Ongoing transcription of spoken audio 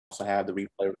also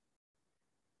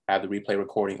have the replay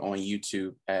recording on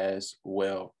YouTube as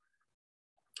well.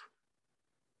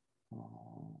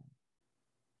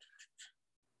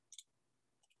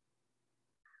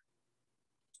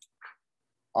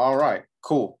 All right,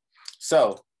 cool. So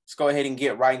let's go ahead and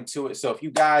get right into it. So if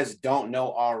you guys don't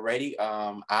know already,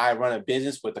 I run a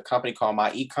business with a company called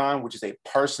MyEcon, which is a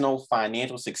personal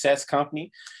financial success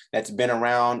company that's been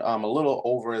around a little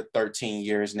over 13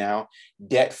 years now,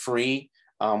 debt-free.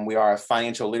 We are a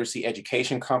financial literacy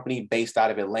education company based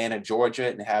out of Atlanta, Georgia,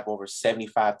 and have over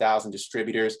 75,000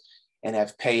 distributors and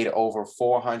have paid over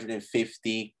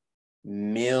 $450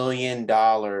 million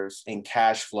in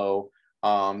cash flow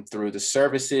through the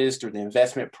services, through the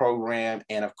investment program,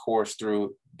 and of course,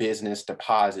 through business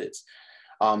deposits.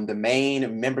 The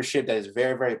main membership that is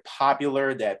very, very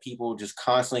popular that people just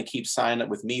constantly keep signing up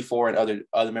with me for and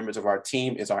other members of our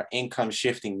team is our income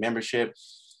shifting membership,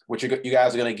 which you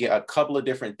guys are going to get a couple of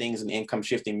different things in income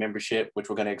shifting membership, which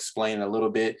we're going to explain in a little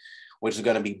bit, which is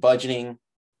going to be budgeting,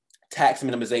 tax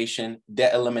minimization,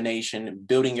 debt elimination,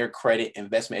 building your credit,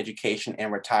 investment education,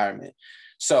 and retirement.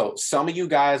 So some of you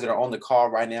guys that are on the call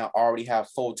right now already have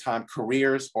full-time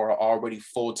careers or are already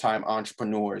full-time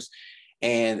entrepreneurs.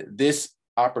 And this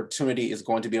opportunity is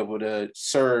going to be able to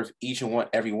serve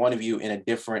every one of you in a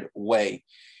different way.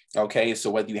 Okay,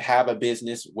 so whether you have a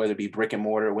business, whether it be brick and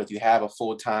mortar, whether you have a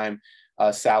full-time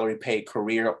salary paid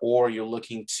career, or you're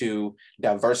looking to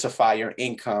diversify your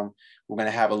income, we're going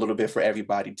to have a little bit for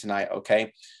everybody tonight.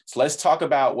 Okay, so let's talk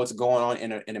about what's going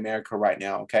on in America right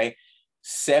now. Okay.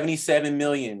 77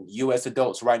 million US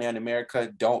adults right now in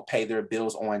America don't pay their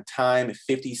bills on time.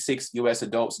 56 US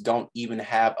adults don't even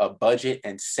have a budget.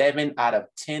 And 7 out of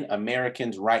 10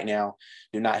 Americans right now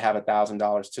do not have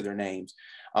 $1,000 to their names.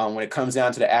 When it comes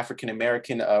down to the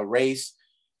African-American race,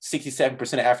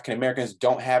 67% of African-Americans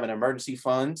don't have an emergency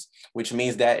funds, which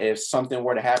means that if something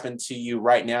were to happen to you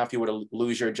right now, if you were to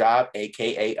lose your job,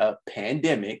 AKA a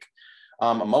pandemic,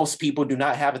 most people do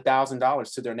not have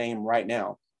 $1,000 to their name right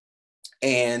now.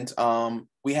 And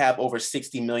we have over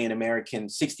 68 million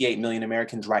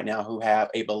Americans right now who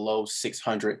have a below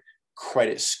 600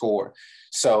 credit score.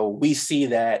 So we see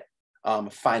that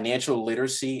financial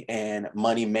literacy and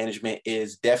money management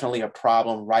is definitely a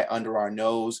problem right under our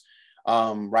nose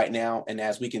right now. And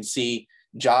as we can see,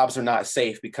 jobs are not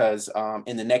safe because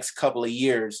in the next couple of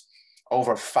years,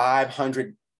 over 5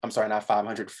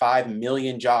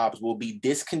 million jobs will be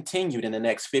discontinued in the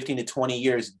next 15 to 20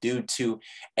 years due to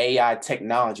AI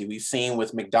technology. We've seen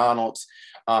with McDonald's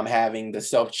having the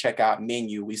self-checkout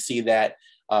menu. We see that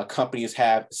companies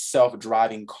have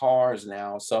self-driving cars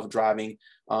now, self-driving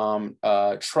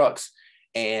trucks,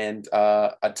 and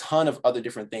a ton of other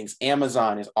different things.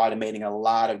 Amazon is automating a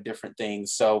lot of different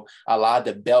things. So a lot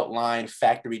of the Beltline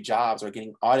factory jobs are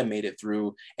getting automated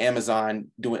through Amazon,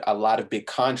 doing a lot of big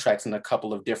contracts in a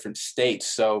couple of different states.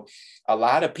 So a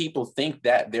lot of people think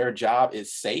that their job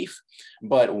is safe,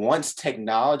 but once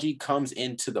technology comes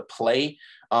into the play,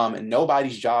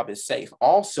 nobody's job is safe.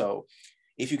 Also,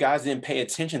 if you guys didn't pay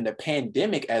attention, the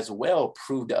pandemic as well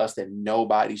proved to us that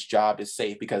nobody's job is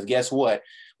safe, because guess what?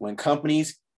 When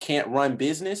companies can't run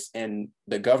business and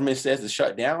the government says to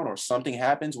shut down, or something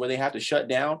happens where they have to shut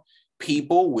down,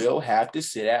 people will have to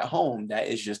sit at home. That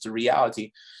is just a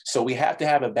reality. So we have to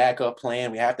have a backup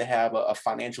plan. We have to have a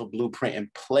financial blueprint in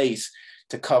place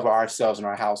to cover ourselves and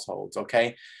our households.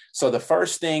 Okay. So the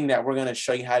first thing that we're going to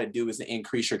show you how to do is to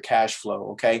increase your cash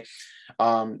flow. Okay.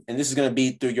 And this is going to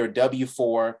be through your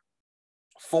W-4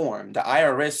 form. The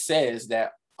IRS says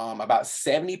that about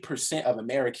 70% of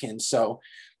Americans, so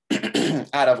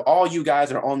out of all you guys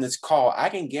that are on this call, I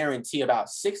can guarantee about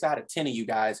 6 out of 10 of you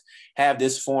guys have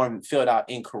this form filled out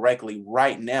incorrectly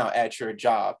right now at your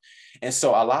job. And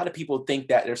so a lot of people think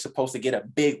that they're supposed to get a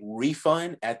big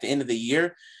refund at the end of the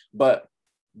year, but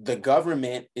the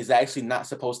government is actually not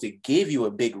supposed to give you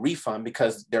a big refund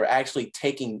because they're actually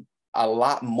taking a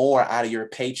lot more out of your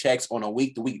paychecks on a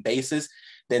week-to-week basis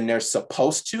than they're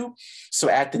supposed to. So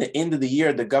at the end of the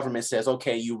year, the government says,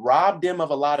 okay, you robbed them of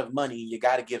a lot of money. You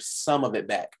got to give some of it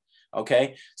back.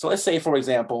 Okay. So let's say, for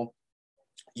example,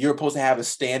 you're supposed to have a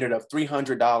standard of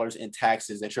 $300 in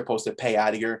taxes that you're supposed to pay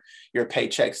out of your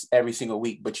paychecks every single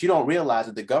week, but you don't realize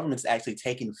that the government's actually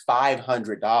taking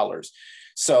 $500.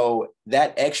 So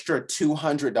that extra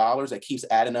 $200 that keeps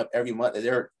adding up every month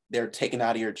that they're taking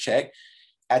out of your check,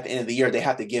 at the end of the year, they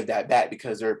have to give that back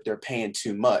because they're paying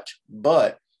too much.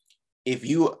 But if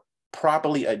you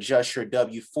properly adjust your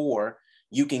W-4,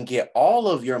 you can get all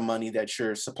of your money that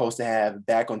you're supposed to have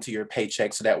back onto your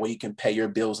paycheck. So that way you can pay your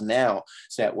bills now.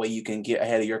 So that way you can get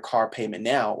ahead of your car payment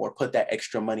now, or put that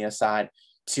extra money aside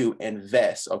to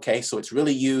invest. Okay, so it's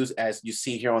really used, as you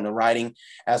see here on the writing,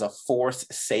 as a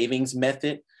forced savings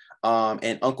method.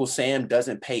 And Uncle Sam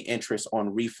doesn't pay interest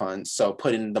on refunds. So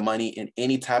putting the money in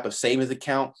any type of savings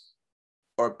account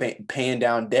or paying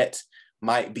down debts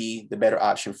might be the better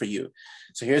option for you.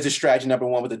 So here's the strategy number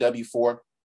one with the W-4.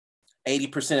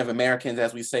 80% of Americans,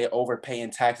 as we say, overpay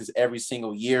in taxes every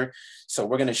single year. So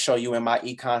we're going to show you in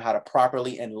MyEcon how to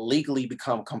properly and legally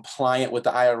become compliant with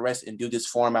the IRS and do this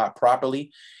form out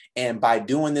properly. And by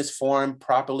doing this form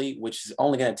properly, which is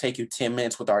only going to take you 10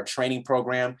 minutes with our training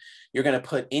program, you're going to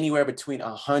put anywhere between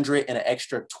 $100 and an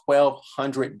extra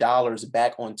 $1,200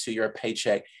 back onto your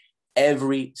paycheck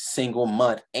every single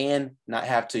month and not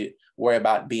have to worry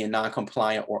about being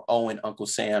non-compliant or owing Uncle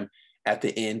Sam at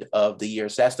the end of the year.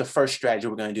 So that's the first strategy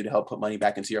we're going to do to help put money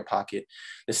back into your pocket.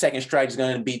 The second strategy is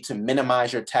going to be to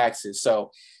minimize your taxes. So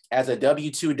as a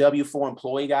W-2, W-4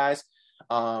 employee, guys,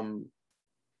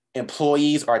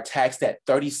 employees are taxed at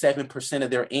 37%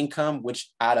 of their income, which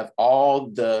out of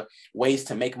all the ways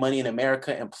to make money in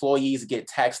America, employees get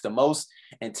taxed the most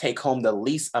and take home the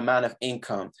least amount of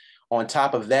income. On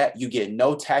top of that, you get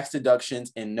no tax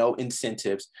deductions and no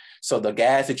incentives. So the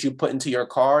gas that you put into your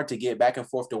car to get back and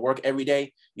forth to work every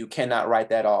day, you cannot write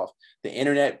that off. The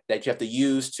internet that you have to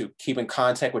use to keep in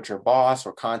contact with your boss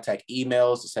or contact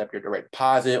emails to set up your direct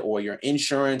deposit or your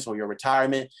insurance or your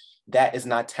retirement, that is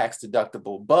not tax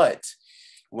deductible. But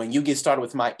when you get started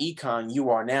with MyEcon, you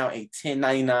are now a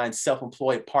 1099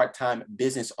 self-employed part-time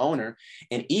business owner.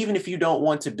 And even if you don't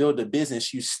want to build a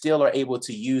business, you still are able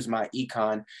to use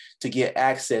MyEcon to get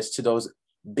access to those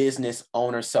business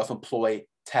owner self-employed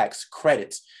tax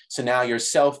credits. So now your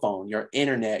cell phone, your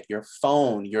internet, your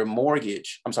phone, your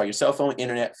mortgage, your cell phone,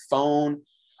 internet, phone,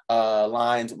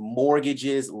 lines,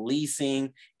 mortgages,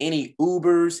 leasing, any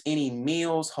Ubers, any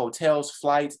meals, hotels,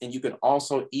 flights, and you can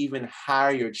also even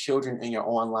hire your children in your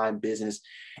online business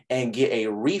and get a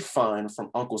refund from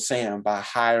Uncle Sam by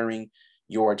hiring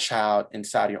your child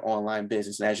inside your online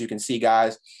business. And as you can see,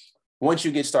 guys, once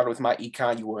you get started with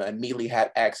MyEcon, you will immediately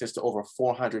have access to over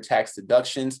 400 tax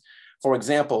deductions. For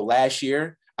example, last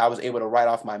year, I was able to write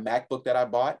off my MacBook that I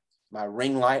bought, my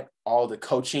ring light, all the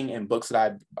coaching and books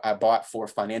that I bought for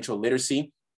financial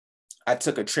literacy. I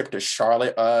took a trip to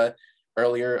Charlotte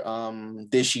earlier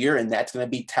this year, and that's going to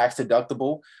be tax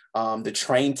deductible. The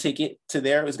train ticket to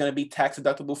there is going to be tax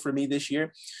deductible for me this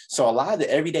year. So a lot of the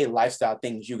everyday lifestyle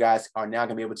things you guys are now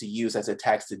going to be able to use as a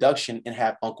tax deduction and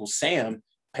have Uncle Sam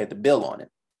pay the bill on it.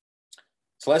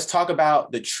 So let's talk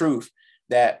about the truth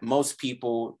that most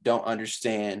people don't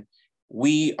understand.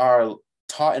 We are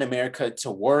taught in America to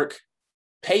work,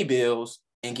 pay bills,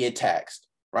 and get taxed,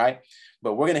 right?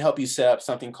 But we're going to help you set up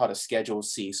something called a Schedule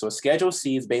C. So a Schedule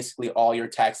C is basically all your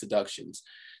tax deductions.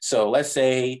 So let's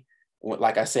say,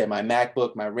 like I said, my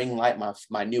MacBook, my ring light,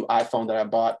 my new iPhone that I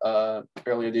bought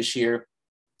earlier this year,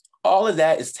 all of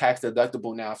that is tax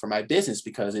deductible now for my business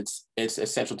because it's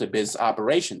essential to business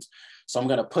operations. So I'm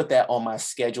going to put that on my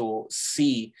Schedule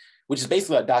C, which is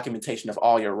basically a documentation of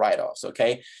all your write-offs,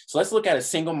 okay? So let's look at a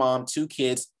single mom, 2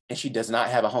 kids, and she does not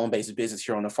have a home-based business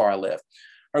here on the far left.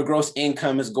 Her gross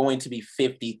income is going to be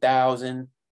 $50,000,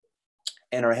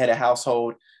 and her head of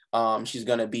household, she's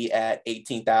going to be at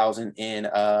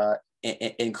 $18,000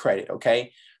 in credit,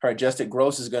 okay? Her adjusted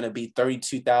gross is going to be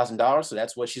 $32,000, so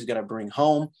that's what she's going to bring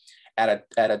home at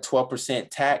a 12%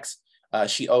 tax.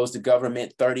 She owes the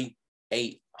government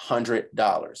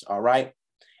 $3,800, all right?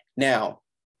 Now,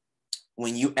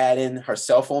 when you add in her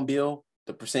cell phone bill,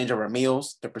 the percentage of her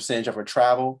meals, the percentage of her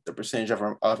travel, the percentage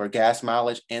of her gas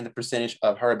mileage, and the percentage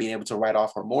of her being able to write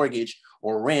off her mortgage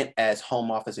or rent as home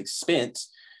office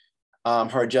expense,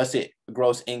 her adjusted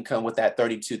gross income with that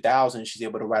 $32,000, she's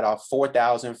able to write off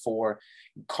 $4,000 for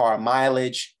car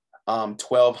mileage,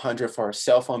 $1,200 for her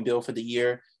cell phone bill for the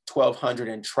year, $1,200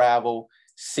 in travel,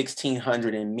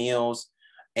 $1,600 in meals,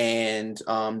 and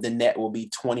the net will be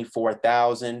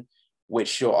 $24,000. Which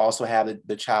she'll also have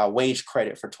the child wage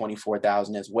credit for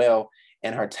 $24,000 as well.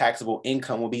 And her taxable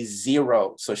income will be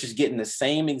 $0. So she's getting the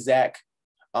same exact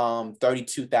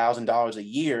 $32,000 a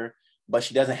year, but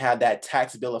she doesn't have that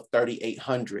tax bill of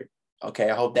 $3,800. Okay,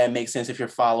 I hope that makes sense if you're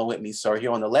following with me. So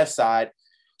here on the left side,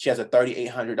 she has a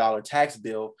 $3,800 tax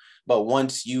bill, but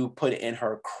once you put it in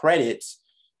her credits,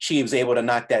 she was able to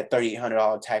knock that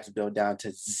 $3,800 tax bill down to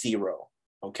 $0.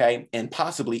 Okay, and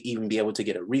possibly even be able to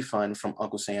get a refund from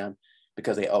Uncle Sam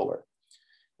because they owe her.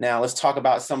 Now, let's talk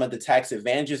about some of the tax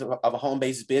advantages of a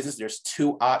home-based business. There's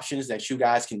 2 options that you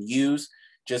guys can use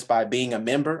just by being a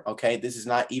member, okay? This is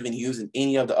not even using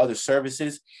any of the other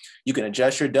services. You can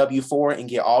adjust your W-4 and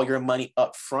get all your money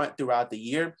up front throughout the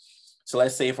year. So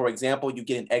let's say, for example, you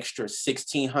get an extra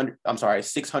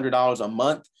 $600 a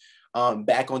month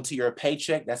back onto your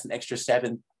paycheck. That's an extra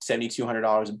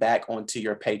 $7,200 back onto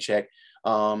your paycheck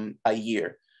a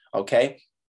year, okay?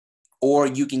 Or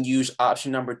you can use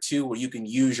option number 2, where you can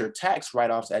use your tax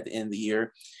write-offs at the end of the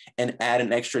year and add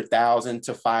an extra $1,000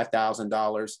 to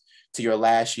 $5,000 to your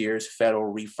last year's federal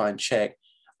refund check,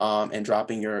 and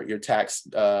dropping your tax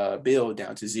bill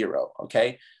down to 0,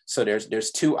 okay? So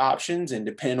there's 2 options, and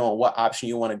depending on what option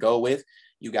you want to go with,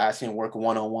 you guys can work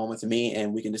one-on-one with me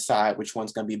and we can decide which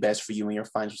one's going to be best for you in your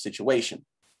financial situation.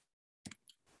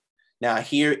 Now,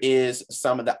 here is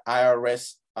some of the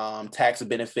IRS tax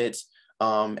benefits.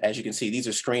 As you can see, these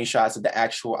are screenshots of the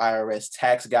actual IRS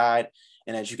tax guide.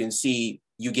 And as you can see,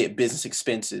 you get business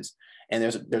expenses. And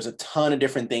there's a ton of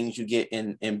different things you get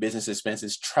in business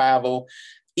expenses: travel,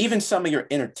 even some of your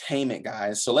entertainment,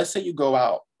 guys. So let's say you go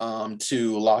out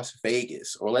to Las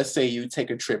Vegas, or let's say you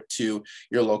take a trip to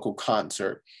your local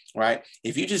concert, right?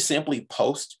 If you just simply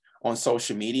post on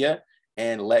social media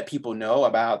and let people know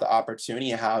about the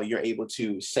opportunity and how you're able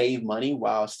to save money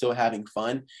while still having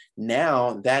fun,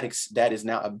 now that is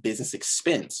now a business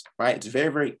expense, right? It's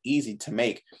very, very easy to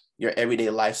make your everyday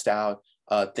lifestyle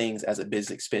things as a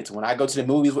business expense. When I go to the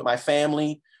movies with my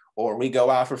family, or we go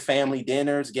out for family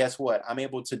dinners, guess what? I'm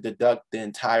able to deduct the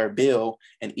entire bill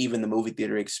and even the movie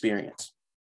theater experience.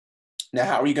 Now,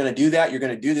 how are you going to do that? You're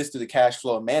going to do this through the cash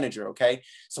flow manager, okay?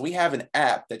 So we have an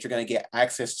app that you're going to get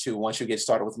access to once you get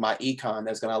started with MyEcon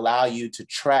that's going to allow you to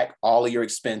track all of your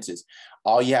expenses.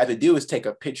 All you have to do is take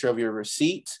a picture of your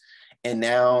receipts, and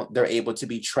now they're able to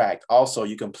be tracked. Also,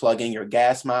 you can plug in your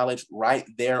gas mileage right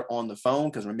there on the phone,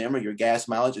 because remember, your gas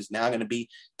mileage is now going to be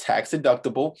tax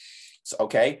deductible. So,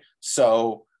 okay,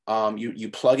 so you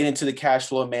plug it into the cash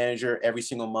flow manager every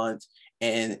single month,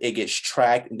 and it gets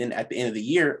tracked. And then at the end of the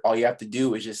year, all you have to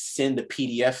do is just send the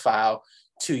PDF file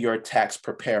to your tax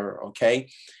preparer,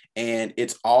 okay? And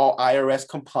it's all IRS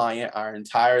compliant. Our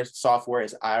entire software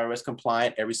is IRS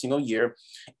compliant every single year,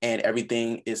 and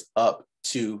everything is up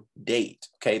to date,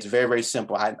 okay? It's very, very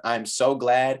simple. I'm so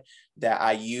glad that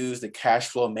I used the cash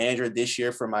flow manager this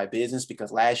year for my business, because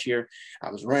last year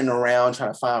I was running around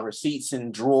trying to find receipts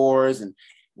in drawers and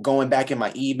going back in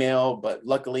my email. But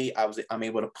luckily I'm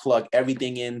able to plug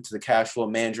everything into the cash flow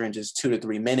manager in just 2 to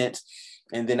 3 minutes.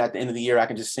 And then at the end of the year, I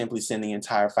can just simply send the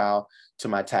entire file to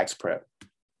my tax prep.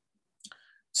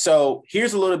 So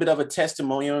here's a little bit of a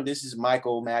testimonial. This is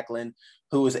Michael Macklin,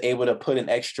 who was able to put an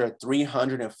extra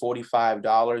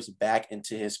 $345 back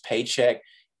into his paycheck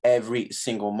every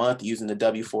single month using the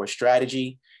W4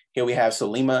 strategy. Here we have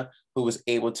Salima, who was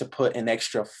able to put an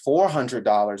extra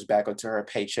 $400 back into her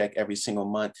paycheck every single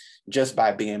month just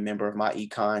by being a member of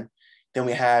MyEcon. Then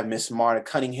we have Miss Marta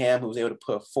Cunningham, who was able to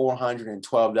put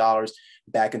 $412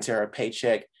 back into her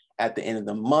paycheck at the end of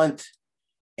the month.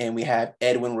 And we have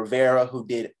Edwin Rivera, who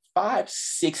did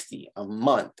 $560 a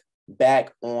month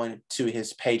back on to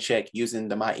his paycheck using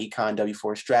the MyEcon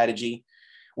W4 strategy.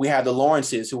 We have the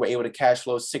Lawrences, who were able to cash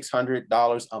flow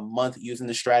 $600 a month using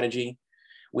the strategy.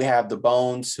 We have the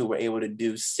Bones, who were able to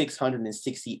do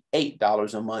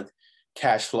 $668 a month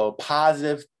cash flow,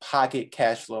 positive pocket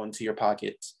cash flow into your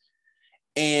pockets.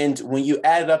 And when you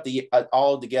add it up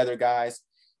all together, guys,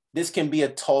 this can be a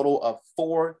total of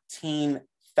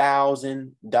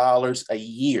 $14,000 a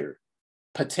year,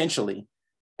 potentially,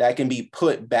 that can be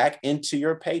put back into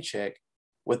your paycheck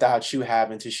without you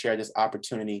having to share this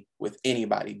opportunity with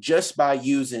anybody, just by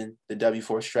using the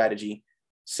W4 strategy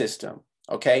system,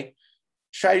 okay?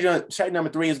 Strategy number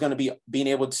 3 is going to be being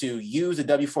able to use the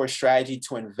W4 strategy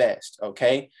to invest,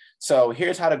 okay? So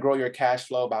here's how to grow your cash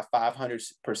flow by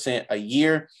 500% a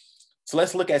year. So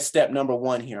let's look at step number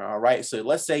 1 here, all right? So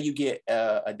let's say you get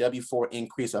a W4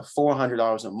 increase of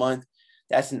 $400 a month.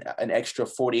 That's an extra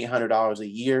 $4,800 a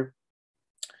year.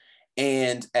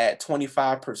 And at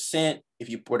 25%, if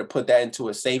you were to put that into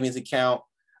a savings account,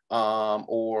 at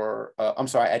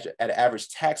an average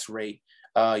tax rate,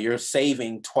 you're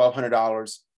saving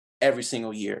 $1,200 every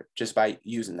single year just by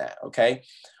using that, okay?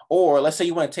 Or let's say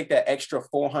you want to take that extra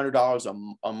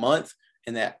 $400 a month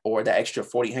or that extra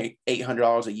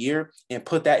 $4,800 a year and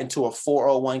put that into a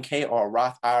 401k or a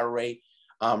Roth IRA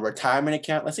retirement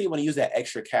account. Let's say you want to use that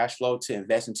extra cash flow to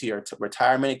invest into your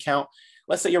retirement account.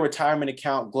 Let's say your retirement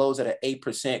account grows at an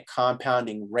 8%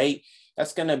 compounding rate.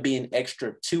 That's going to be an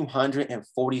extra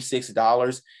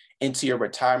 $246 into your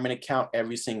retirement account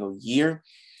every single year.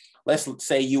 Let's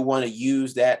say you want to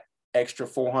use that extra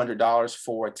 $400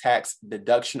 for tax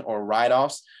deduction or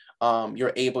write-offs.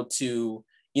 You're able to,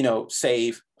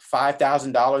 save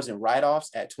 $5,000 in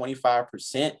write-offs at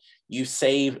 25%. You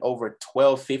saved over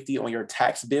 $1,250 on your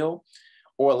tax bill.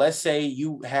 Or let's say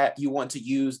you want to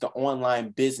use the online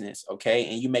business, okay,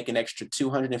 and you make an extra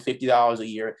 $250 a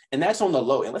year, and that's on the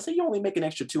low end. Let's say you only make an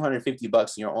extra $250 in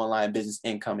your online business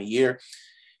income a year.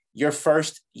 Your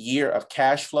first year of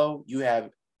cash flow, you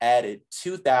have added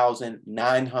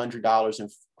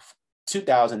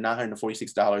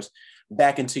 $2,946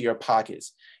 back into your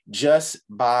pockets just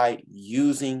by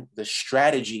using the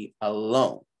strategy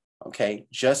alone. Okay,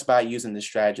 just by using the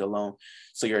strategy alone.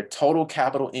 So your total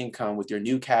capital income with your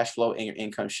new cash flow and your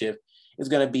income shift is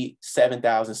going to be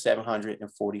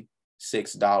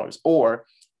 $7,746. Or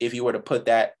if you were to put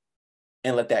that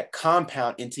and let that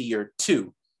compound into year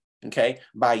two, okay,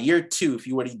 by year two, if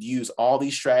you were to use all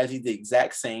these strategies, the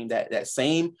exact same, that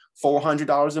same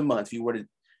 $400 a month, if you were to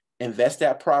invest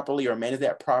that properly or manage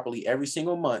that properly every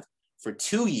single month for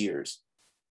 2 years,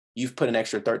 you've put an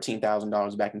extra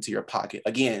 $13,000 back into your pocket.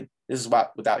 Again, this is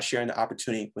without sharing the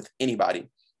opportunity with anybody.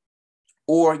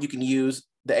 Or you can use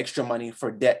the extra money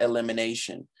for debt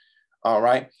elimination. All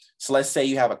right. So let's say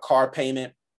you have a car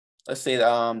payment. Let's say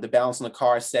the balance on the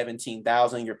car is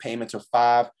 $17,000. Your payments are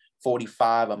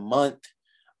 $545 a month.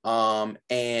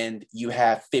 And you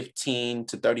have 15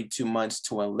 to 32 months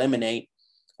to eliminate.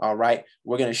 All right.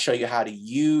 We're going to show you how to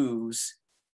use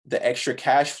the extra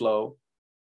cash flow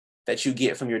that you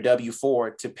get from your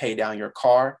W-4 to pay down your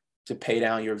car, to pay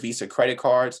down your Visa credit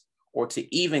cards, or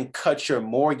to even cut your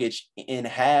mortgage in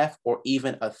half or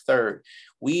even a third.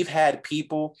 We've had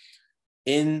people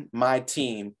in my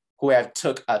team who have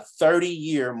took a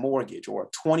 30-year mortgage or a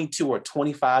 22 or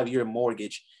 25-year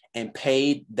mortgage and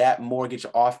paid that mortgage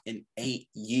off in 8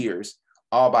 years,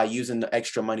 all by using the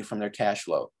extra money from their cash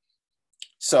flow.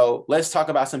 So let's talk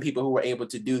about some people who were able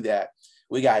to do that.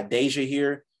 We got Deja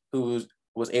here, who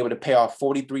was able to pay off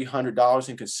 $4,300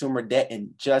 in consumer debt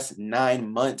in just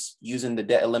 9 months using the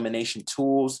debt elimination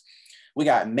tools. We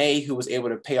got May, who was able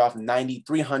to pay off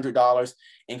 $9,300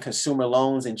 in consumer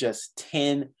loans in just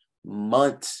 10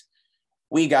 months.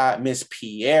 We got Miss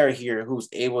Pierre here, who's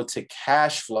able to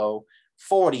cash flow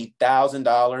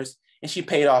 $40,000, and she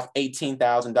paid off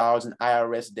 $18,000 in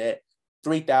IRS debt,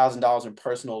 $3,000 in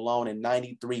personal loan, and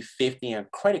 $9,350 in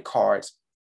credit cards.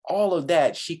 All of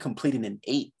that she completed in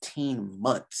 18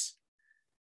 months.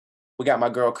 We got my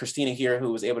girl Christina here,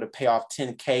 who was able to pay off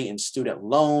 $10K in student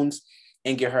loans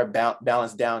and get her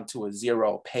balance down to a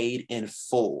zero, paid in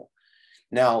full.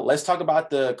 Now, let's talk about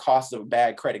the cost of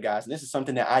bad credit, guys. And this is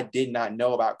something that I did not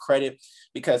know about credit,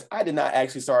 because I did not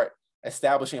actually start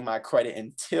establishing my credit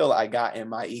until I got in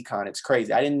MyEcon. It's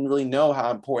crazy. I didn't really know how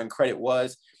important credit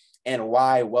was and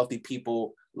why wealthy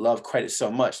people love credit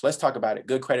so much. Let's talk about it.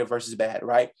 Good credit versus bad,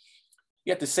 right?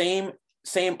 You got the same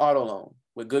auto loan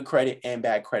with good credit and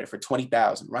bad credit for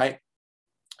 $20,000, right?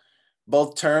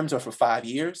 Both terms are for 5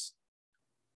 years.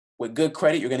 With good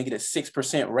credit, you're going to get a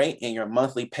 6% rate, and your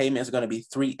monthly payment is going to be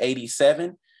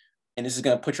 $387. And this is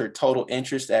going to put your total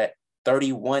interest at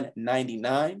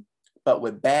 $31.99. But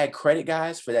with bad credit,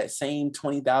 guys, for that same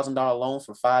 $20,000 loan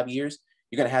for 5 years,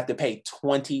 you're going to have to pay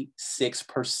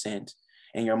 26%.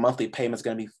 And your monthly payment is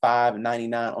going to be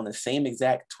 $599 on the same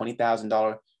exact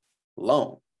 $20,000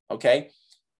 loan, okay?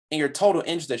 And your total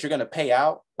interest that you're going to pay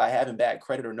out by having bad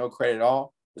credit or no credit at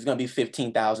all is going to be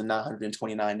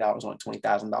 $15,929 on a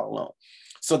 $20,000 loan.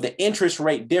 So the interest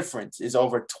rate difference is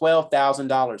over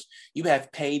 $12,000. You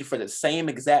have paid for the same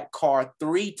exact car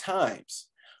 3 times,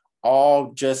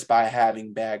 all just by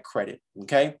having bad credit,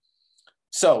 okay?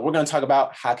 So we're going to talk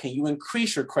about how can you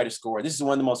increase your credit score. This is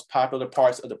one of the most popular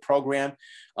parts of the program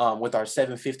with our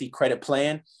 750 credit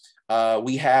plan.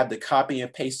 We have the copy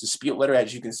and paste dispute letter,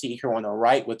 as you can see here on the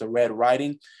right with the red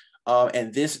writing.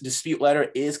 And this dispute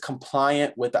letter is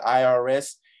compliant with the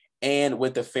IRS and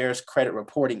with the Fair Credit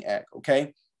Reporting Act,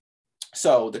 okay?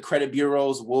 So the credit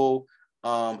bureaus will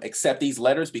accept these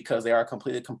letters because they are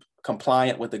completely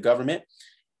compliant with the government.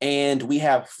 And we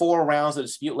have 4 rounds of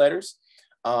dispute letters.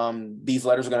 These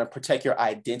letters are going to protect your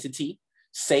identity,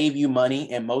 save you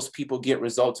money, and most people get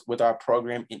results with our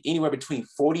program in anywhere between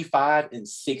 45 and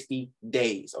 60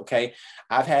 days, okay?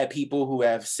 I've had people who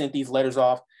have sent these letters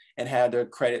off and had their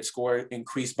credit score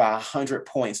increased by 100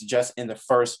 points just in the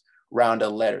first round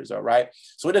of letters, all right?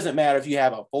 So it doesn't matter if you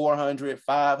have a 400,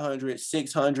 500,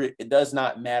 600, it does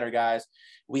not matter, guys.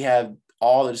 We have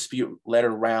all the dispute letter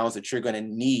rounds that you're going to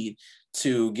need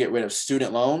to get rid of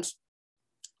student loans,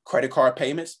 credit card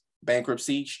payments,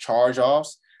 bankruptcies,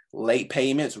 charge-offs, late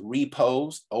payments,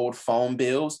 repos, old phone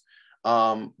bills,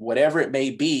 whatever it may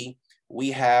be,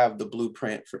 we have the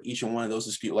blueprint for each and one of those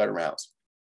dispute letter rounds.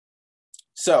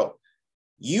 So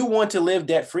you want to live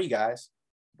debt-free, guys.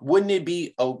 wouldn't it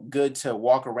be good to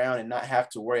walk around and not have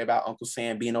to worry about Uncle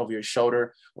Sam being over your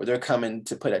shoulder, or they're coming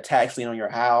to put a tax lien on your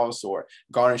house or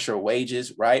garnish your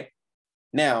wages, right?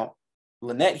 Now,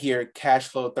 Lynette here cash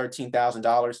flowed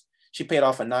 $13,000. She paid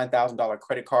off a $9,000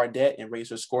 credit card debt and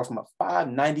raised her score from a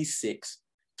 596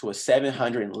 to a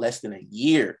 700 in less than a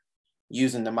year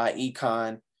using the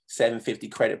MyEcon 750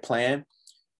 credit plan.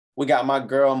 We got my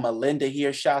girl Melinda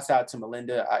here. Shouts out to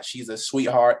Melinda. She's a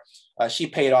sweetheart. She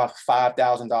paid off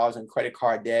 $5,000 in credit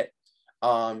card debt.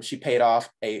 She paid off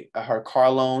her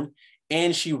car loan,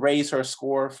 and she raised her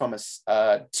score from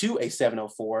to a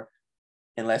 704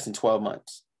 in less than 12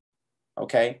 months.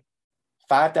 Okay,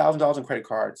 $5,000 in credit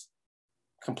cards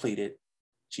completed.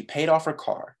 She paid off her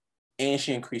car, and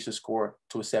she increased her score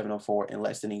to a 704 in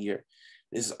less than a year.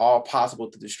 This is all possible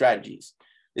through the strategies.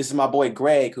 This is my boy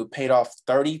Greg, who paid off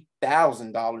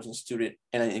 $30,000 in student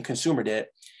and in consumer debt.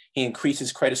 He increased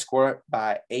his credit score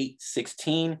by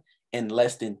 816 in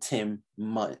less than 10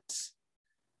 months.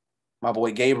 My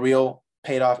boy Gabriel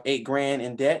paid off $8,000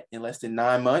 in debt in less than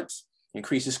 9 months,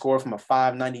 increased his score from a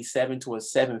 597 to a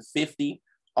 750,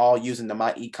 all using the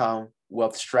MyEcon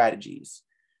wealth strategies.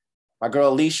 My girl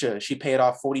Alicia, she paid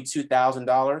off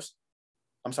 $42,000.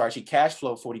 I'm sorry, she cash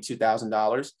flowed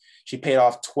 $42,000. She paid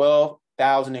off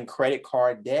 $12,000 in credit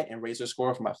card debt and raised her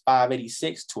score from a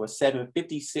 586 to a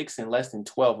 756 in less than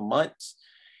 12 months.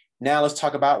 Now let's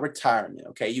talk about retirement.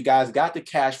 Okay, you guys got the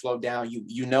cash flow down.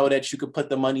 You know that you could put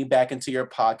the money back into your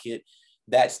pocket.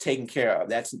 That's taken care of.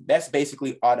 That's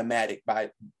basically automatic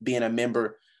by being a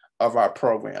member of our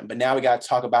program. But now we got to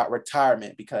talk about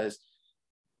retirement, because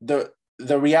the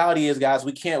reality is, guys,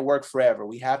 we can't work forever.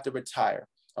 We have to retire.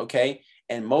 Okay,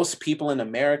 and most people in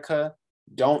America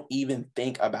don't even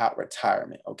think about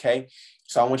retirement. Okay,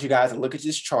 so I want you guys to look at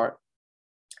this chart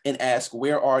and ask,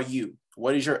 where are you?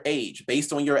 What is your age?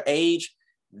 Based on your age,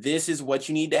 this is what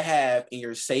you need to have in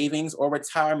your savings or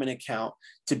retirement account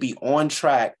to be on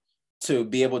track to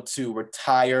be able to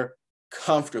retire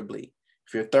comfortably.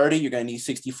 If you're 30, you're going to need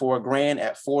 64 grand.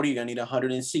 At 40, you're going to need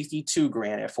 162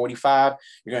 grand. At 45,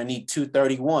 you're going to need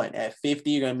 231. At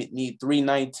 50, you're going to need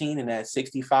 319. And at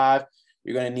 65,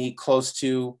 you're going to need close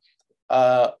to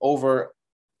over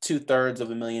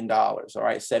 $250,000. All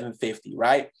right, 750,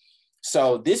 right?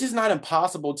 So this is not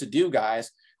impossible to do,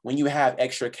 guys, when you have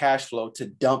extra cash flow to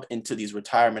dump into these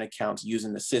retirement accounts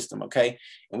using the system, okay?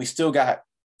 And we still got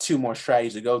 2 more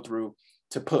strategies to go through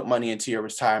to put money into your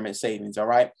retirement savings, all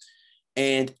right?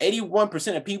 And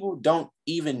 81% of people don't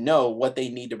even know what they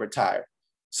need to retire.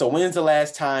 So when's the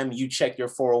last time you checked your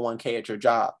 401k at your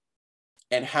job?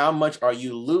 And how much are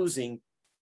you losing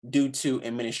due to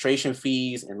administration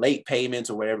fees and late payments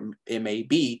or whatever it may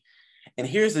be? And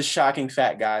here's the shocking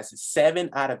fact, guys. 7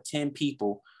 out of 10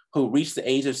 people who reach the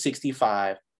age of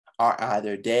 65 are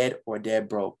either dead or dead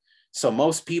broke. So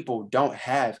most people don't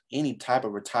have any type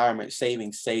of retirement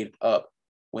savings saved up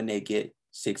when they get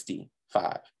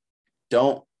 65.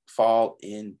 Don't fall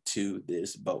into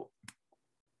this boat.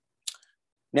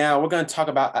 Now we're going to talk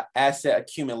about asset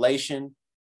accumulation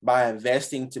by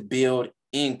investing to build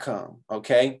income,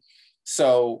 okay?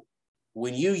 So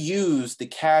when you use the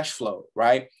cash flow,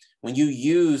 right? When you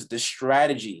use the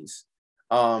strategies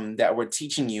that we're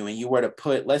teaching you, and you were to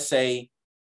put, let's say,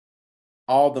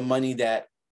 all the money that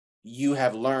you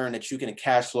have learned that you can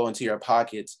cash flow into your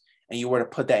pockets, and you were to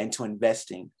put that into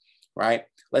investing, right?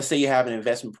 Let's say you have an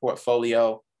investment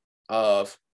portfolio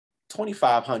of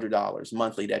 $2,500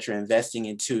 monthly that you're investing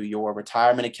into your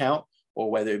retirement account,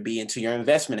 or whether it be into your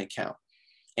investment account.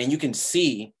 And you can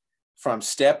see from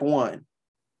step 1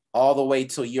 all the way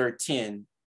till year 10,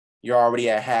 you're already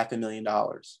at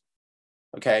 $500,000.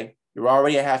 Okay, you're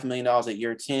already at $500,000 at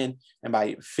year 10, and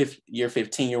by year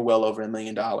 15, you're well over $1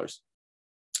 million.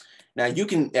 Now you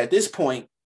can, at this point,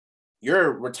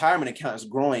 your retirement account is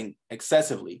growing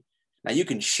excessively. Now you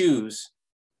can choose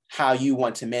how you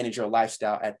want to manage your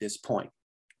lifestyle at this point.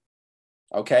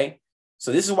 Okay,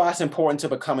 so this is why it's important to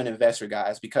become an investor,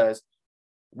 guys, because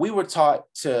we were taught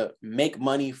to make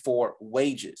money for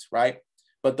wages, right?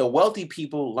 But the wealthy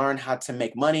people learn how to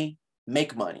make money,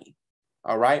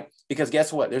 all right? Because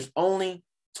guess what? There's only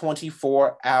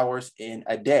 24 hours in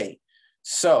a day.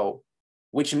 So,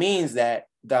 which means that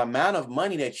the amount of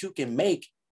money that you can make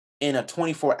in a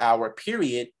 24-hour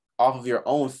period off of your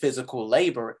own physical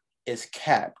labor is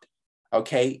capped,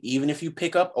 okay? Even if you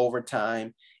pick up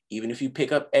overtime, even if you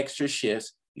pick up extra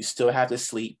shifts, you still have to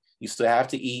sleep, you still have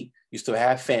to eat, you still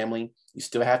have family, you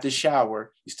still have to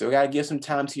shower, you still got to give some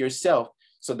time to yourself.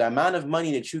 So the amount of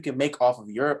money that you can make off of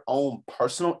your own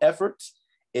personal efforts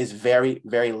is very,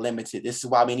 very limited. This is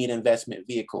why we need investment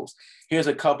vehicles. Here's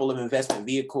a couple of investment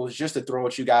vehicles just to throw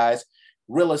at you guys.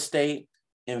 real estate,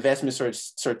 investment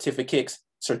certificates,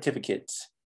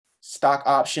 stock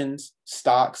options,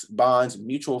 stocks, bonds,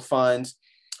 mutual funds,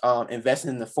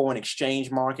 investing in the foreign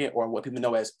exchange market, or what people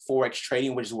know as Forex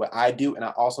trading, which is what I do. And I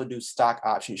also do stock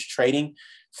options trading,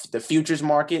 the futures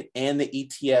market, and the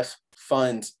ETF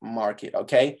funds market.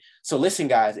 Okay. So listen,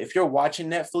 guys, if you're watching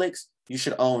Netflix, you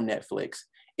should own Netflix.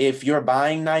 If you're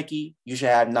buying Nike, you should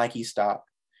have Nike stock.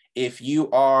 If you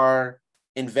are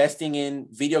investing in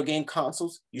video game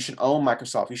consoles, you should own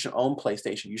Microsoft. You should own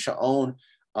PlayStation. You should own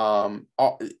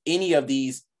any of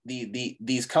these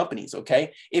companies.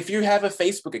 Okay. If you have a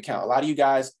Facebook account, a lot of you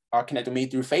guys are connecting me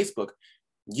through Facebook.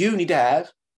 You need to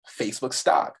have Facebook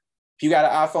stock. If you got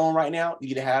an iPhone right now, you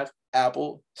need to have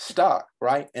Apple stock,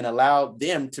 right? And allow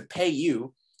them to pay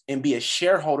you and be a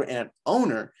shareholder and an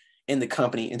owner in the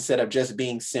company instead of just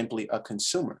being simply a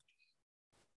consumer.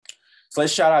 So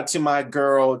let's shout out to my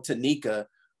girl, Tanika,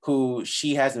 who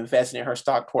she has invested in her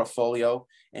stock portfolio,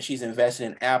 and she's invested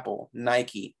in Apple,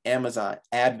 Nike, Amazon,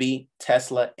 AbbVie,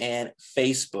 Tesla, and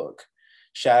Facebook.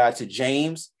 Shout out to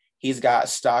James. He's got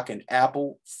stock in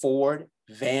Apple, Ford,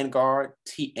 Vanguard,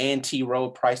 and T.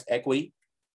 Rowe Price Equity.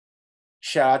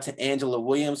 Shout out to Angela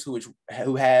Williams, who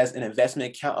has an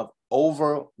investment account of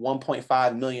over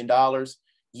 $1.5 million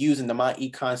using the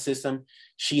MyEcon system.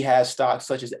 She has stocks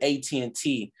such as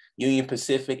AT&T, Union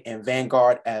Pacific, and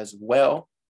Vanguard as well.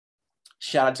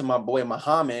 Shout out to my boy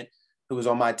Muhammad, who is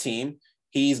on my team.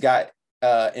 He's got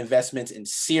investments in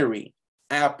Siri,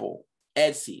 Apple,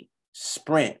 Etsy,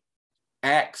 Sprint,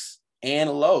 Axe, and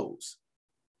Lowe's.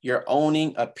 You're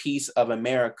owning a piece of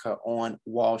America on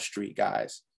Wall Street,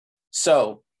 guys.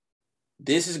 So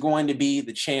this is going to be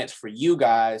the chance for you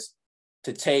guys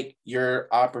to take your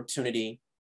opportunity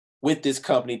with this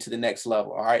company to the next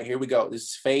level. All right, here we go. This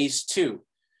is phase 2.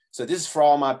 So this is for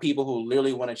all my people who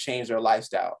literally want to change their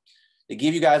lifestyle. To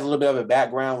give you guys a little bit of a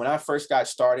background, when I first got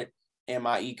started in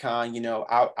MyEcon, you know,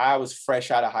 I was fresh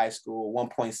out of high school,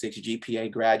 1.6 GPA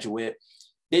graduate,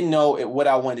 didn't know what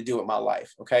I wanted to do with my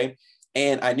life, okay?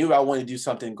 And I knew I wanted to do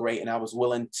something great, and I was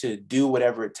willing to do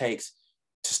whatever it takes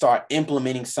to start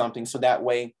implementing something so that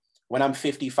way when I'm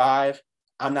 55,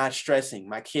 I'm not stressing.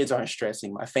 My kids aren't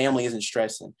stressing. My family isn't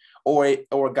stressing. Or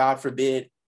God forbid,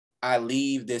 I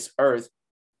leave this earth,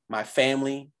 my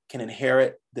family can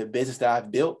inherit the business that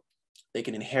I've built. They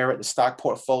can inherit the stock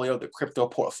portfolio, the crypto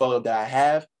portfolio that I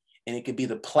have, and it could be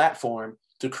the platform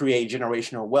to create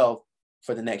generational wealth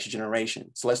for the next generation.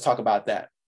 So let's talk about that.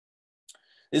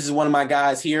 This is one of my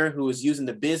guys here who is using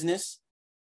the business.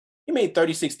 He made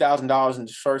 $36,000 in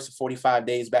his first 45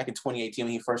 days back in 2018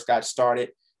 when he first got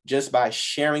started, just by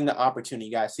sharing the opportunity.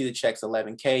 You guys see the checks,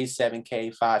 11K,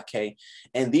 7K, 5K.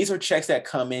 And these are checks that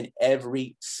come in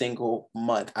every single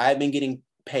month. I've been getting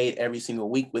paid every single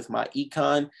week with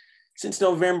MyEcon since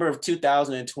November of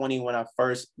 2020 when I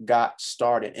first got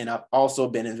started. And I've also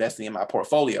been investing in my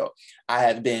portfolio. I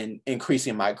have been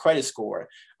increasing my credit score.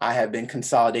 I have been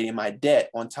consolidating my debt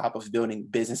on top of building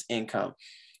business income.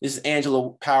 This is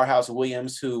Angela Powerhouse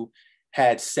Williams, who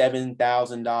had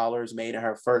 $7,000 made in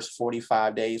her first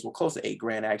 45 days, well, close to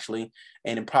 $8,000 actually.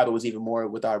 And it probably was even more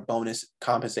with our bonus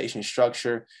compensation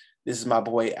structure. This is my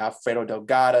boy, Alfredo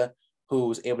Delgado, who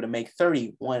was able to make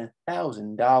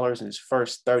 $31,000 in his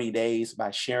first 30 days by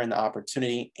sharing the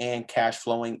opportunity and cash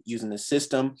flowing using the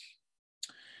system.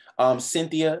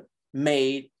 Cynthia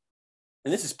made,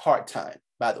 and this is part-time,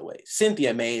 by the way,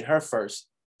 Cynthia made her first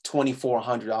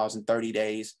 $2,400 in 30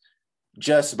 days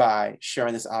just by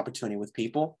sharing this opportunity with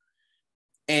people.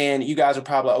 And you guys are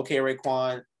probably like, okay,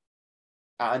 Raekwon,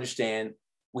 I understand.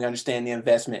 We understand the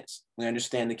investments. We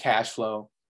understand the cash flow.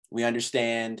 We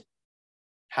understand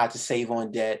how to save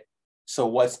on debt. So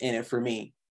what's in it for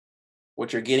me?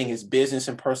 What you're getting is business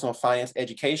and personal finance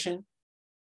education.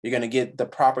 You're going to get the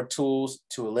proper tools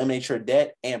to eliminate your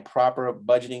debt and proper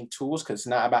budgeting tools, because it's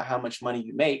not about how much money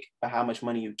you make, but how much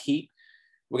money you keep.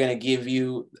 We're going to give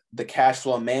you the cash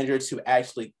flow manager to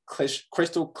actually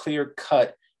crystal clear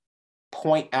cut,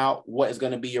 point out what is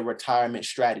going to be your retirement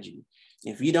strategy.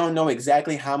 If you don't know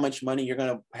exactly how much money you're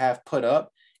going to have put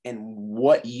up and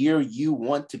what year you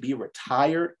want to be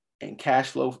retired and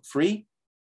cash flow free,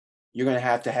 you're going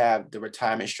to have the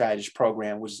retirement strategy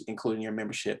program, which is including your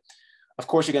membership. Of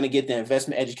course, you're going to get the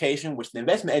investment education, which the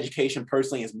investment education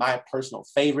personally is my personal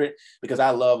favorite because I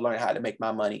love learning how to make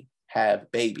my money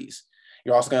have babies.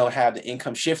 You're also going to have the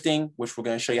income shifting, which we're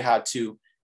going to show you how to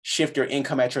shift your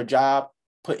income at your job,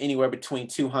 put anywhere between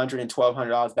 $200 and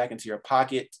 $1,200 back into your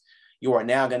pocket. You are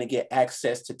now going to get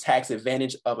access to tax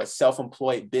advantage of a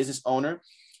self-employed business owner.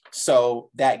 So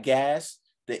that gas,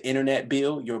 the internet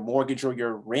bill, your mortgage or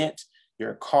your rent,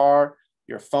 your car,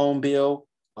 your phone bill,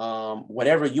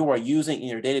 whatever you are using in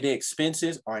your day-to-day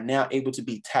expenses are now able to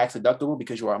be tax deductible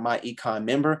because you are a MyEcon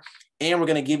member. And we're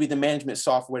going to give you the management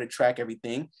software to track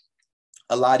everything.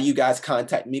 A lot of you guys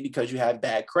contact me because you have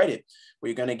bad credit, where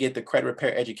you're going to get the credit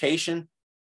repair education,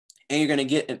 and you're going to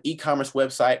get an e-commerce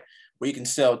website where you can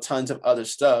sell tons of other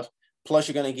stuff. Plus,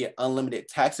 you're going to get unlimited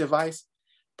tax advice,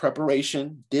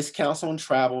 preparation, discounts on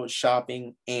travel,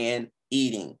 shopping, and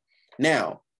eating.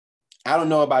 Now, I don't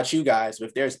know about you guys, but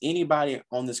if there's anybody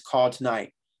on this call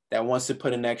tonight that wants to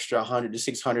put an extra $100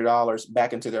 to $600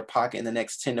 back into their pocket in the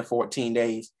next 10 to 14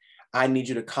 days, I need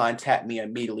you to contact me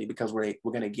immediately, because we're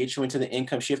going to get you into the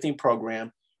income shifting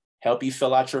program, help you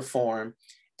fill out your form.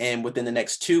 And within the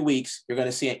next 2 weeks, you're going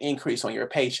to see an increase on your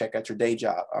paycheck at your day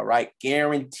job. All right.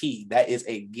 Guaranteed. That is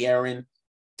a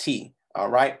guarantee. All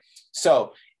right.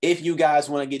 So if you guys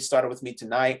want to get started with me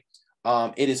tonight,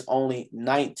 it is only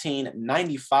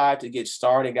 $19.95 to get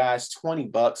started, guys.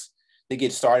 $20 to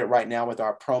get started right now with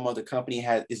our promo. The company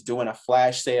is doing a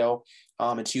flash sale.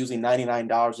 It's usually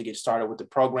 $99 to get started with the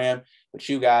program, but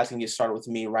you guys can get started with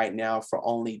me right now for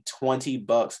only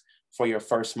 $20 for your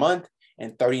first month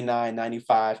and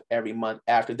 $39.95 every month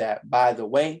after that. By the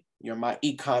way, your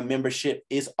MyEcon membership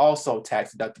is also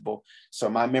tax deductible. So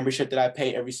my membership that I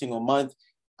pay every single month,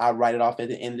 I write it off at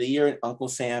the end of the year, and Uncle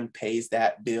Sam pays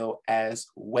that bill as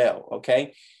well.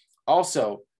 Okay.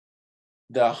 Also,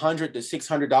 the $100 to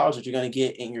 $600 that you're going to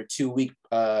get in your 2-week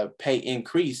pay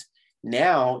increase,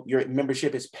 now your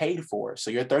membership is paid for.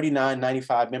 So your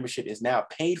 $39.95 membership is now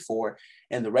paid for,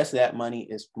 and the rest of that money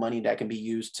is money that can be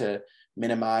used to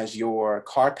minimize your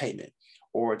car payment,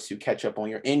 or to catch up on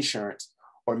your insurance,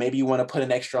 or maybe you want to put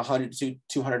an extra $100 to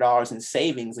 $200 in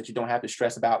savings that you don't have to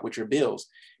stress about with your bills.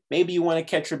 Maybe you want to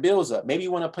catch your bills up. Maybe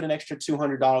you want to put an extra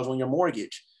 $200 on your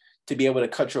mortgage to be able to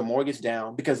cut your mortgage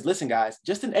down. Because listen, guys,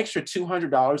 just an extra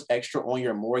 $200 extra on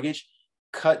your mortgage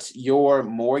cuts your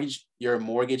mortgage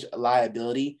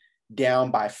liability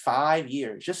down by 5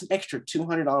 years. Just an extra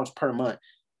 $200 per month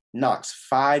knocks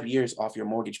 5 years off your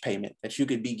mortgage payment that you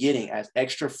could be getting as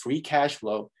extra free cash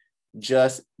flow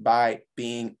just by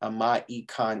being a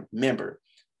MyEcon member.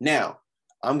 Now,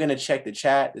 I'm going to check the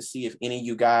chat to see if any of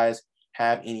you guys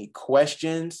have any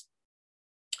questions.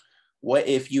 What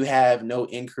if you have no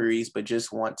inquiries but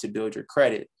just want to build your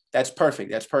credit? That's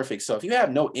perfect. That's perfect. So if you have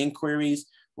no inquiries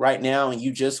right now and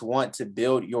you just want to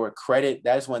build your credit,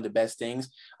 that is one of the best things.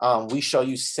 We show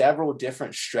you several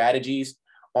different strategies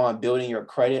on building your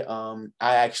credit.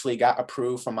 I actually got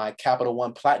approved for my Capital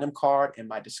One Platinum card and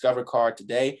my Discover card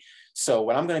today. So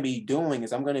what I'm going to be doing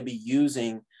is I'm going to be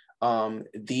using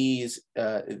these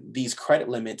credit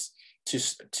limits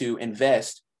to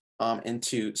invest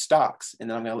into stocks, and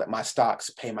then I'm going to let my stocks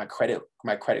pay my credit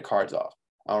cards off.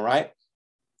 All right.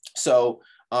 So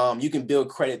you can build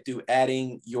credit through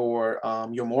adding your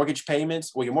mortgage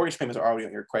payments. Well, your mortgage payments are already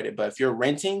on your credit, but if you're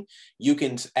renting, you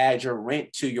can add your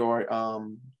rent to your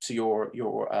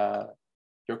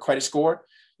credit score.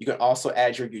 You can also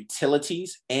add your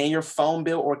utilities and your phone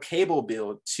bill or cable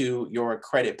bill to your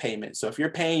credit payment. So if you're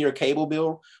paying your cable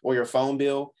bill or your phone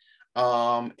bill,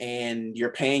 and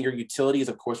you're paying your utilities,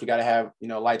 of course, we got to have,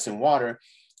 lights and water.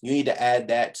 You need to add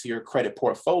that to your credit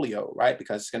portfolio, right?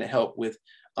 Because it's going to help with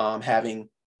having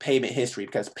payment history,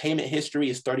 because payment history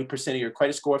is 30% of your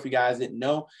credit score, if you guys didn't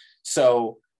know.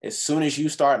 So as soon as you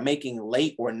start making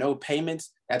late or no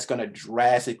payments, that's going to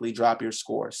drastically drop your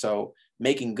score. So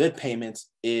making good payments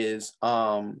is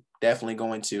definitely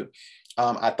going to.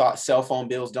 I thought cell phone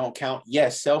bills don't count.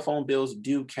 Yes, cell phone bills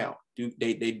do count.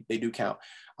 They do count.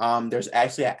 There's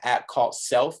actually an app called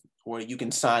Self where you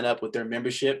can sign up with their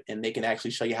membership, and they can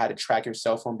actually show you how to track your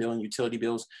cell phone bill and utility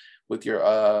bills with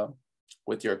your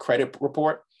credit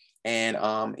report. And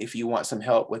if you want some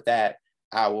help with that,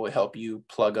 I will help you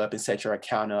plug up and set your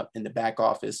account up in the back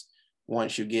office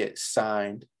once you get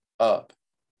signed up.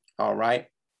 All right.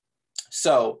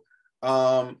 So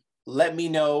let me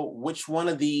know which one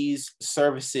of these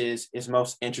services is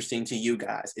most interesting to you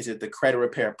guys. Is it the credit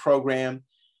repair program?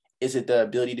 Is it the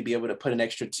ability to be able to put an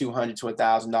extra $200 to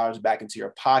 $1,000 back into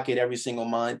your pocket every single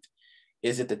month?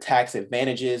 Is it the tax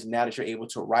advantages now that you're able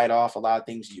to write off a lot of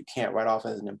things you can't write off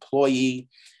as an employee?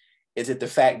 Is it the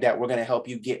fact that we're going to help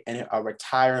you get a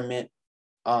retirement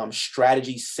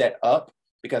strategy set up?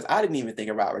 Because I didn't even think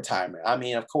about retirement. I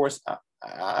mean, of course,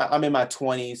 I'm in my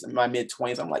 20s, in my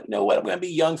mid-20s. I'm like, you know what? I'm going to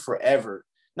be young forever,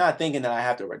 not thinking that I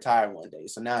have to retire one day.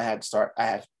 So now I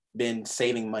have been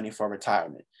saving money for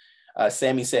retirement.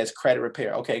 Sammy says credit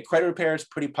repair. Okay, credit repair is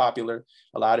pretty popular.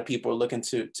 A lot of people are looking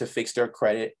to fix their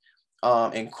credit.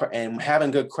 And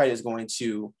having good credit is going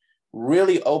to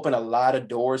really open a lot of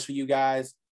doors for you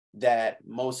guys that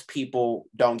most people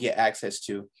don't get access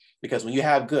to. Because when you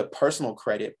have good personal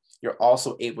credit, you're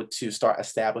also able to start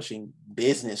establishing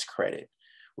business credit,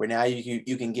 where now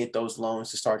you can get those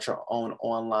loans to start your own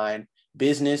online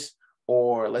business.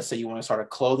 Or let's say you want to start a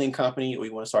clothing company, or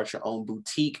you want to start your own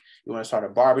boutique, you want to start a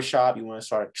barbershop, you want to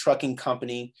start a trucking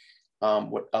company,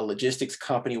 a logistics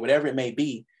company, whatever it may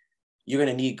be. You're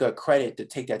going to need good credit to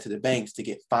take that to the banks to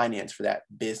get finance for that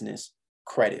business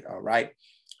credit. All right.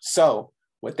 So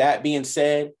with that being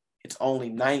said, it's only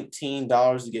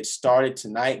 $19 to get started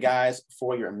tonight, guys,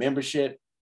 for your membership.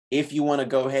 If you want to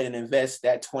go ahead and invest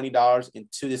that $20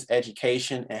 into this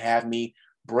education and have me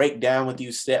break down with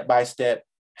you step by step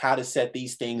how to set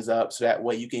these things up so that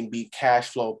way you can be cash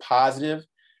flow positive,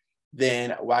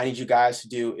 then what I need you guys to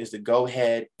do is to go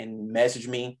ahead and message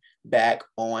me back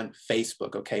on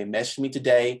Facebook. Okay, message me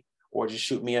today or just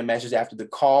shoot me a message after the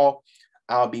call.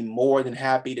 I'll be more than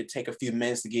happy to take a few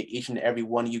minutes to get each and every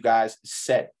one of you guys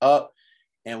set up.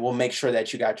 And we'll make sure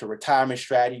that you got your retirement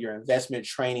strategy, your investment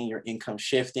training, your income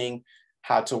shifting,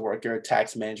 how to work your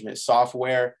tax management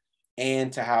software,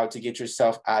 and to how to get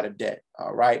yourself out of debt.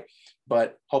 All right.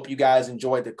 But hope you guys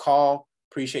enjoyed the call.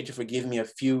 Appreciate you for giving me a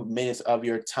few minutes of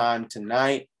your time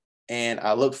tonight. And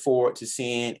I look forward to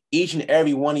seeing each and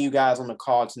every one of you guys on the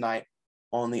call tonight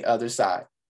on the other side.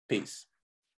 Peace.